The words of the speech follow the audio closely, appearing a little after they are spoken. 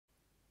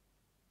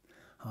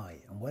Hi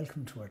and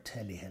welcome to our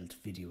telehealth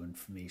video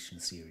information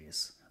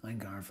series. I'm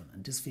Garvin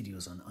and this video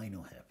is on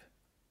Innohep.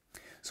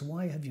 So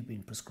why have you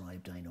been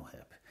prescribed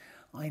Innohep?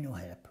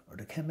 Innohep, or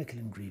the chemical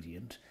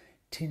ingredient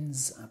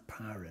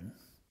Tinzaparin,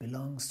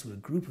 belongs to a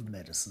group of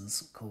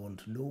medicines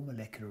called low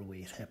molecular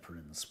weight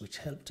heparins which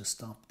help to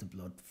stop the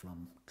blood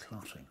from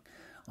clotting.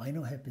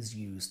 Innohep is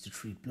used to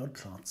treat blood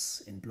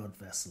clots in blood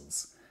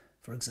vessels.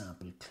 For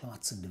example,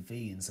 clots in the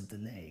veins of the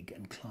leg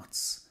and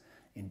clots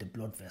in the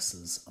blood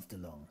vessels of the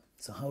lung.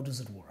 So how does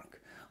it work?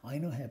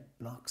 Innohep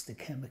blocks the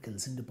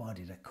chemicals in the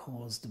body that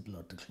cause the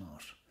blood to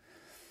clot.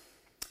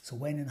 So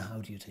when and how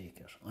do you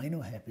take it?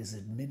 Innohep is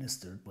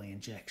administered by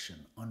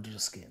injection under the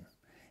skin.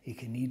 It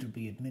can either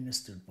be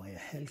administered by a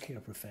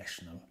healthcare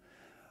professional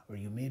or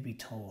you may be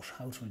taught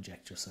how to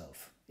inject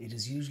yourself. It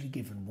is usually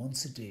given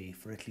once a day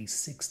for at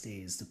least 6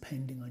 days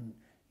depending on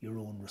your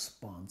own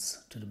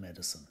response to the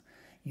medicine.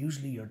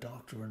 Usually your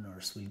doctor or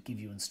nurse will give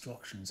you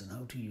instructions on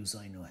how to use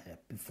Innohep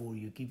before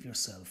you give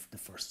yourself the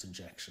first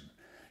injection.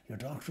 Your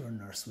doctor or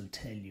nurse will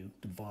tell you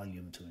the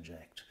volume to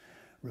inject.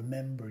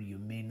 Remember, you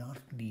may not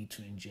need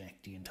to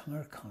inject the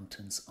entire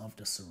contents of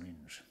the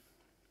syringe.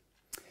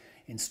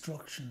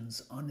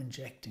 Instructions on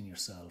injecting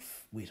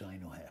yourself with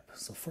Innohep.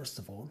 So first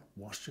of all,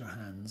 wash your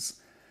hands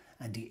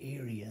and the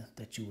area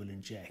that you will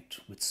inject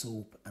with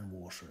soap and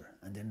water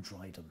and then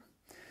dry them.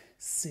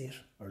 Sit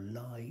or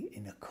lie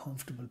in a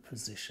comfortable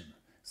position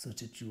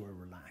such that you are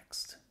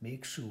relaxed.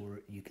 Make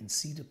sure you can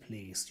see the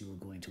place you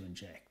are going to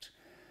inject.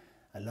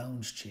 A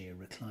lounge chair,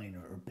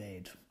 recliner or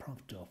bed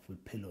propped up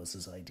with pillows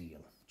is ideal.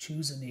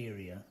 Choose an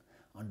area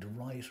on the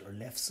right or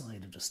left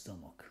side of the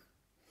stomach.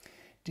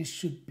 This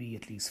should be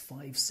at least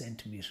 5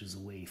 centimeters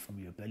away from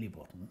your belly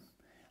button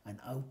and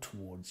out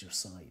towards your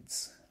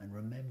sides. And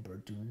remember,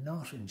 do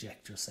not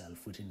inject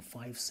yourself within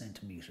 5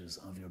 centimeters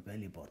of your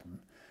belly button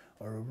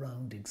or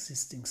around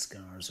existing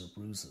scars or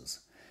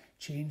bruises.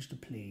 Change the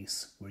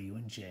place where you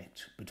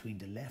inject between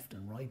the left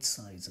and right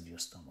sides of your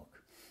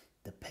stomach,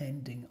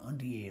 depending on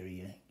the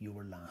area you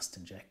were last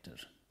injected.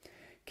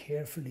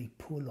 Carefully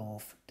pull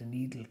off the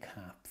needle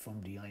cap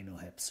from the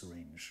Innohep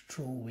syringe.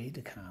 Throw away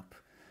the cap.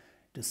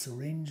 The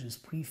syringe is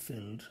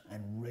pre-filled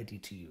and ready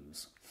to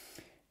use.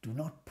 Do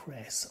not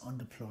press on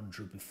the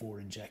plunger before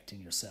injecting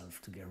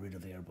yourself to get rid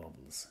of air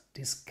bubbles.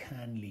 This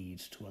can lead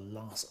to a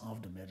loss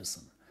of the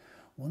medicine.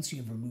 Once you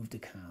have removed the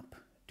cap,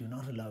 do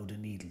not allow the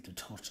needle to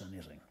touch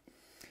anything.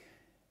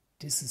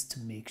 This is to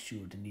make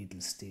sure the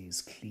needle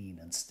stays clean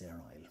and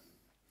sterile.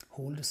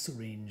 Hold the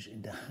syringe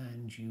in the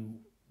hand you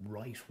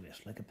write with,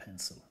 like a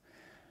pencil,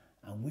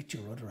 and with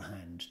your other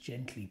hand,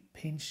 gently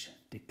pinch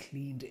the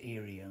cleaned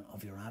area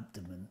of your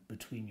abdomen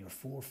between your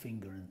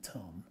forefinger and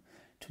thumb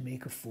to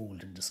make a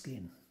fold in the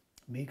skin.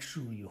 Make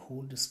sure you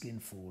hold the skin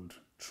fold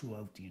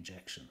throughout the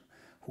injection.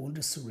 Hold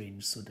the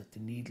syringe so that the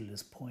needle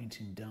is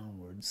pointing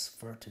downwards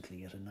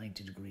vertically at a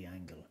 90-degree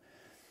angle.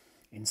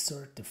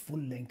 Insert the full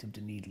length of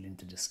the needle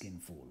into the skin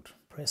fold.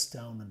 Press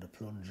down on the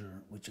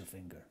plunger with your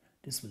finger.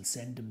 This will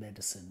send the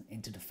medicine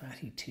into the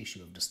fatty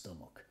tissue of the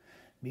stomach.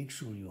 Make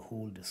sure you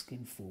hold the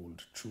skin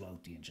fold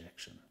throughout the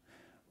injection.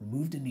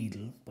 Remove the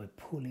needle by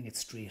pulling it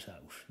straight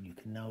out. You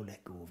can now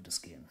let go of the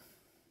skin.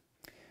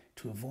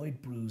 To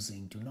avoid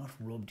bruising, do not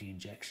rub the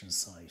injection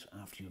site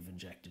after you have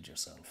injected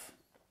yourself.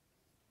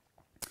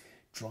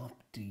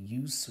 Drop the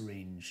used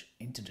syringe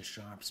into the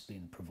sharps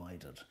bin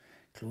provided.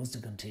 Close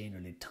the container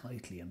lid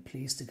tightly and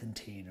place the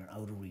container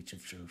out of reach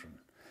of children.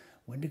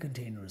 When the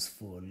container is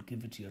full,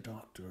 give it to your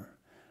doctor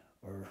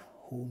or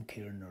home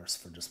care nurse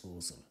for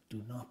disposal.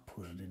 Do not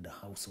put it in the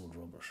household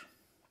rubbish.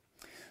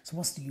 So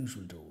what's the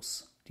usual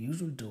dose? The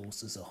usual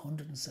dose is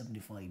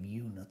 175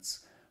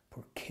 units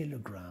per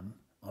kilogram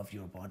of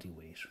your body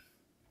weight.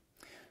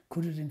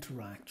 Could it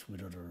interact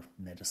with other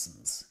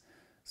medicines?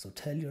 So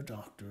tell your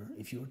doctor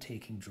if you're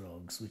taking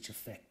drugs which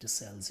affect the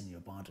cells in your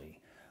body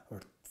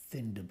or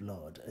thin the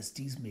blood, as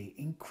these may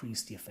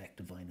increase the effect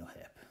of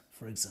Innohep.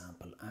 For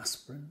example,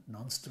 aspirin,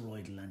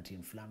 non-steroidal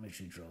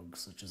anti-inflammatory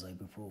drugs such as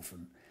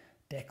ibuprofen,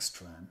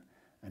 dextran,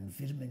 and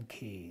vitamin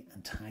K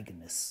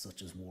antagonists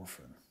such as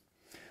warfarin.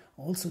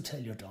 Also tell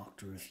your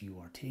doctor if you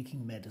are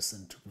taking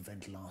medicine to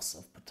prevent loss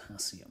of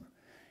potassium.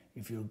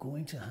 If you're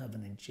going to have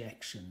an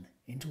injection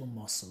into a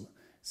muscle,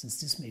 since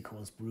this may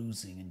cause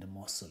bruising in the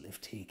muscle if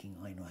taking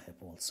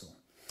Innohep also.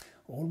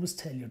 Always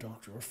tell your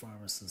doctor or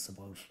pharmacist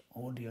about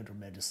all the other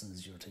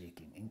medicines you're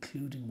taking,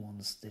 including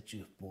ones that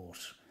you've bought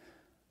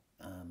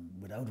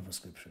without a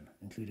prescription,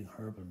 including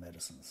herbal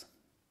medicines.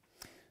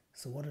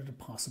 So what are the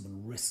possible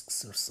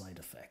risks or side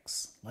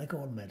effects? Like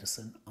all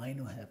medicine,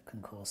 Innohep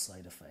can cause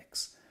side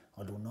effects,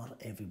 although not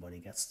everybody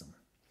gets them.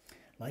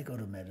 Like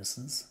other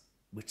medicines,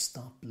 which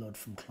stop blood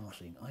from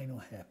clotting,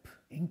 Innohep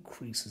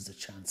increases the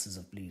chances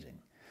of bleeding.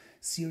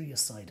 Serious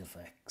side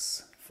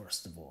effects,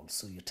 first of all.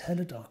 So you tell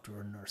a doctor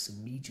or nurse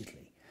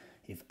immediately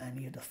if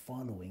any of the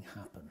following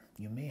happen.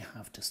 You may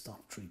have to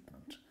stop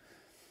treatment.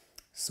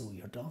 So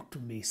your doctor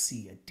may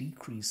see a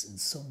decrease in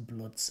some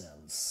blood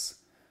cells,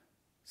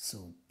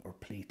 or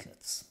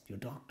platelets. Your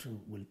doctor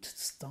will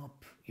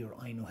stop your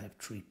Innohep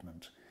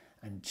treatment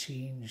and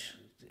change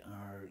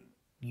or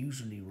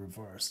usually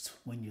reversed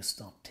when you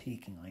stop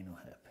taking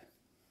Innohep.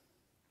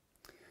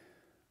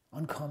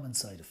 Uncommon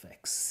side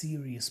effects: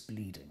 serious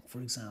bleeding,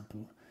 for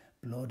example,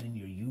 blood in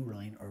your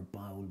urine or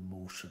bowel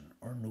motion,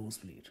 or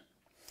nosebleed.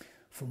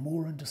 For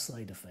more on the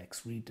side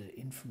effects, read the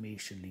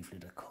information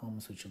leaflet that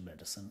comes with your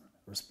medicine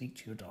or speak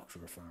to your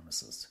doctor or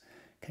pharmacist.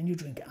 Can you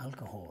drink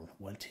alcohol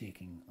while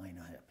taking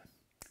Innohep?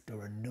 There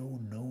are no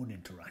known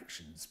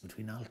interactions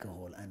between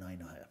alcohol and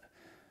Innohep.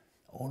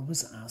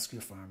 Always ask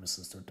your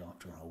pharmacist or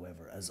doctor,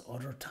 however, as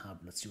other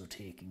tablets you are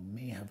taking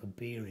may have a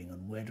bearing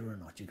on whether or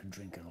not you can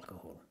drink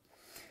alcohol.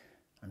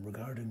 And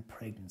regarding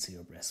pregnancy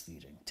or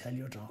breastfeeding, tell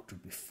your doctor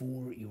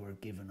before you are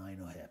given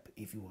Innohep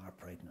if you are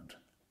pregnant,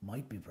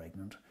 might be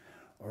pregnant,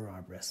 or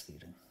are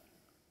breastfeeding.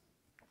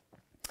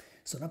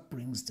 So that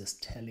brings this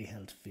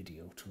telehealth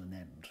video to an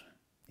end.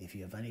 If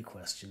you have any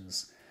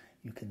questions,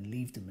 you can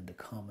leave them in the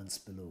comments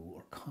below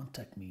or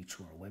contact me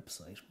through our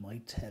website,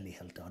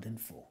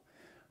 mytelehealth.info,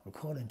 or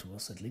call into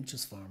us at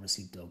Lynch's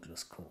Pharmacy,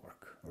 Douglas,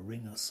 Cork, or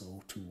ring us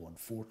 021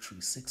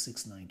 436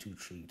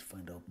 to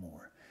find out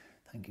more.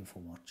 Thank you for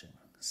watching.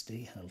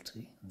 Stay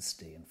healthy and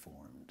stay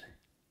informed.